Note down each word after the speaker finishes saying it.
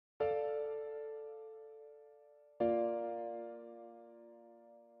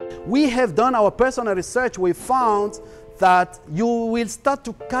We have done our personal research. We found that you will start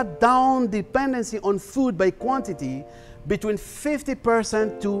to cut down dependency on food by quantity between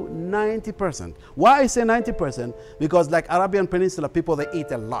 50% to 90%. Why I say 90%? Because like Arabian Peninsula people, they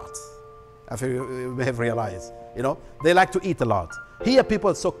eat a lot. If you may have realized, you know, they like to eat a lot. Here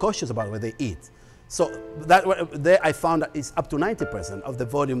people are so cautious about what they eat. So that there I found that it's up to 90% of the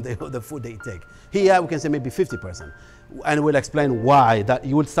volume of the food they take. Here we can say maybe 50%. And we'll explain why that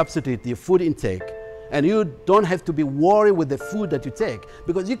you will substitute your food intake, and you don't have to be worried with the food that you take,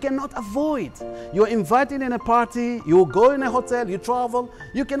 because you cannot avoid. You're invited in a party, you go in a hotel, you travel,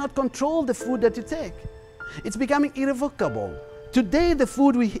 you cannot control the food that you take. It's becoming irrevocable. Today the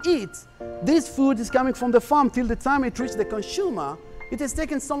food we eat, this food is coming from the farm till the time it reaches the consumer. It has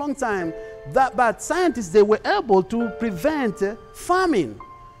taken so long time but scientists, they were able to prevent famine.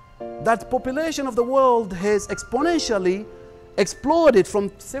 That population of the world has exponentially exploded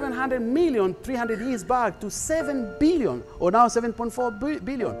from 700 million 300 years back to 7 billion, or now 7.4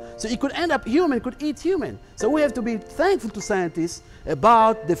 billion. So it could end up human could eat human. So we have to be thankful to scientists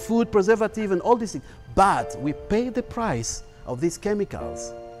about the food preservative and all these things. But we pay the price of these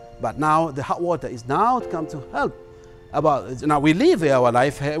chemicals. But now the hot water is now come to help. Now we live our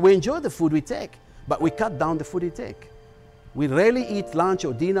life, we enjoy the food we take, but we cut down the food we take. We rarely eat lunch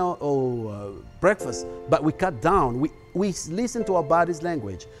or dinner or breakfast, but we cut down. We listen to our body's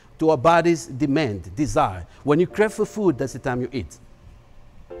language, to our body's demand, desire. When you crave for food, that's the time you eat.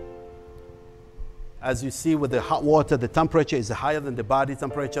 As you see with the hot water, the temperature is higher than the body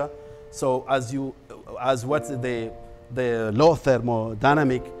temperature. So as what's the law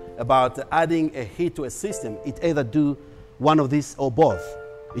thermodynamic about adding a heat to a system, it either do one of these or both.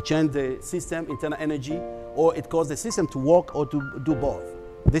 It changes the system, internal energy, or it causes the system to work or to do both.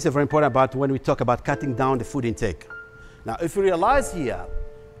 This is very important about when we talk about cutting down the food intake. Now, if you realize here,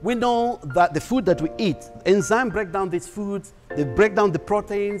 we know that the food that we eat, enzymes break down these foods, they break down the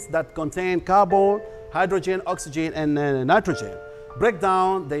proteins that contain carbon, hydrogen, oxygen, and nitrogen. Break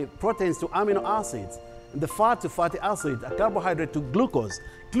down the proteins to amino acids, the fat to fatty acid, a carbohydrate to glucose.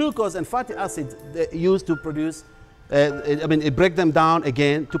 Glucose and fatty acids used to produce, it break them down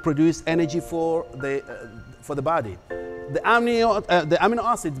again to produce energy for the body. The amino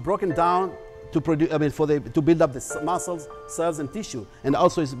acids broken down to produce, to build up the muscles, cells, and tissue, and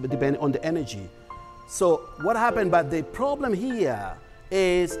also is depending on the energy. So what happened? But the problem here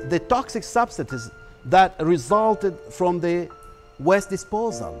is the toxic substances that resulted from the waste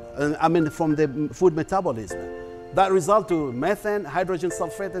disposal, from the food metabolism, that result to methane, hydrogen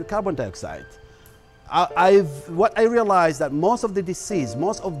sulfate, and carbon dioxide. What I realized that most of the disease,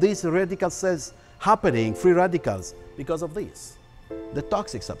 most of these radical cells happening, free radicals, because of this, the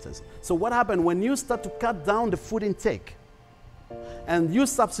toxic substance. So what happened when you start to cut down the food intake and you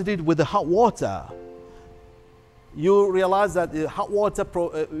substitute with the hot water, you realize that the hot water,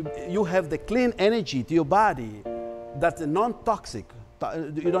 you have the clean energy to your body that's non-toxic.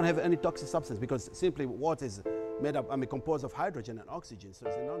 You don't have any toxic substance because simply water is made up, composed of hydrogen and oxygen, so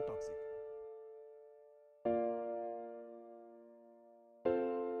it's non-toxic.